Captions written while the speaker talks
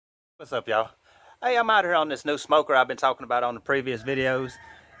What's up, y'all? Hey, I'm out here on this new smoker I've been talking about on the previous videos.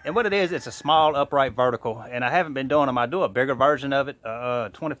 And what it is, it's a small upright vertical. And I haven't been doing them. I do a bigger version of it,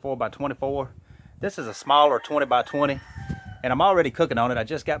 24 by 24. This is a smaller 20 by 20. And I'm already cooking on it. I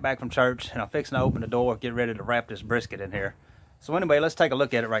just got back from church and I'm fixing to open the door, get ready to wrap this brisket in here. So anyway, let's take a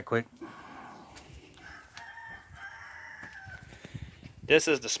look at it right quick. This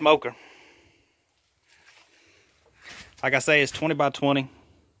is the smoker. Like I say, it's 20 by 20.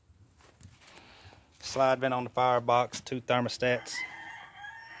 Slide vent on the firebox, 2 thermostats.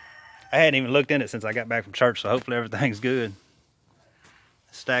 I hadn't even looked in it since I got back from church, so hopefully everything's good.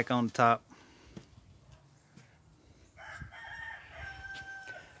 Stack on the top.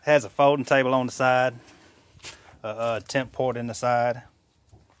 Has a folding table on the side, a temp port in the side.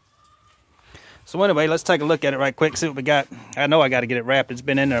 So anyway, let's take a look at it right quick, see what we got. I know I got to get it wrapped. It's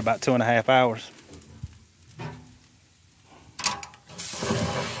been in there about 2.5 hours.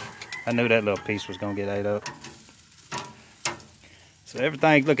 I knew that little piece was going to get ate up. So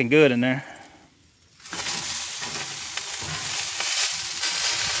everything's looking good in there.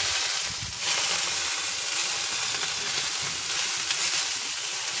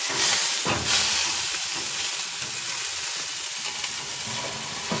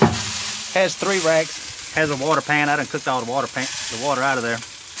 Has 3 racks, has a water pan. I done cooked all the water out of there.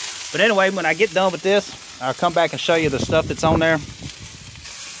 But anyway, when I get done with this, I'll come back and show you the stuff that's on there.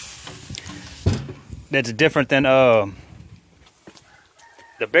 That's different than the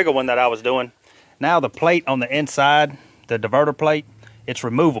bigger one that I was doing. Now the plate on the inside, the diverter plate, it's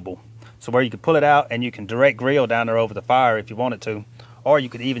removable. So where you can pull it out and you can direct grill down there over the fire if you wanted to. Or you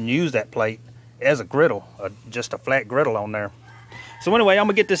could even use that plate as a griddle, just a flat griddle on there. So anyway, I'm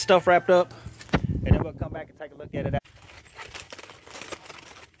gonna get this stuff wrapped up and then we'll come back and take a look at it.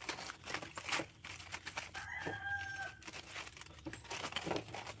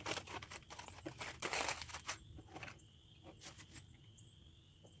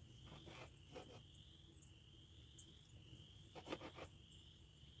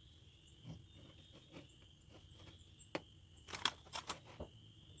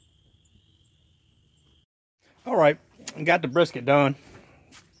 All right, got the brisket done.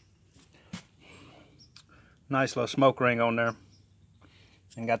 Nice little smoke ring on there.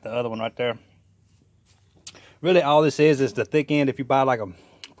 And got the other one right there. Really all this is the thick end. If you buy like a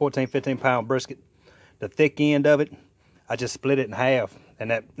 14, 15 pound brisket, the thick end of it, I just split it in half.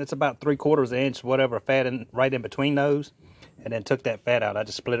 And that's about 3/4 inch, whatever, fat right in between those. And then took that fat out. I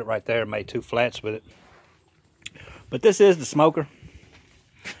just split it right there and made 2 flats with it. But this is the smoker.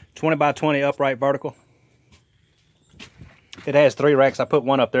 20 by 20 upright vertical. It has 3 racks. I put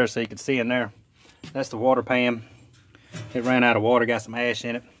one up there so you can see in there. That's the water pan. It ran out of water, got some ash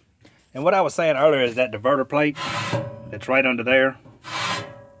in it. And what I was saying earlier is that diverter plate that's right under there,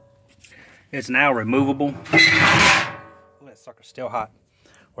 it's now removable. Oh, that sucker's still hot.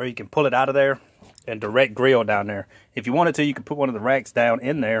 Where you can pull it out of there and direct grill down there. If you wanted to, you could put one of the racks down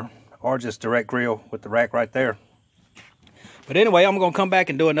in there or just direct grill with the rack right there. But anyway, I'm going to come back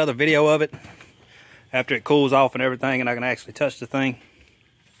and do another video of it after it cools off and everything and I can actually touch the thing.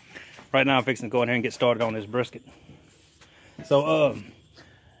 Right now I'm fixing to go in here and get started on this brisket. So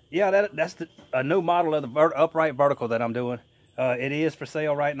yeah, that's a new model of the upright vertical that I'm doing. It is for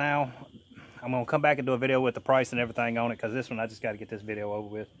sale right now. I'm gonna come back and do a video with the price and everything on it, because this one I just got to get this video over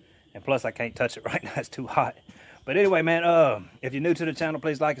with, and plus I can't touch it right now, it's too hot. But anyway, man, if you're new to the channel,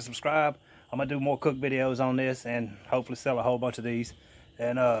 please like and subscribe. I'm gonna do more cook videos on this and hopefully sell a whole bunch of these.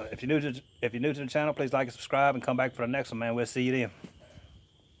 And if you're new to the channel, please like and subscribe and come back for the next one, man. We'll see you then.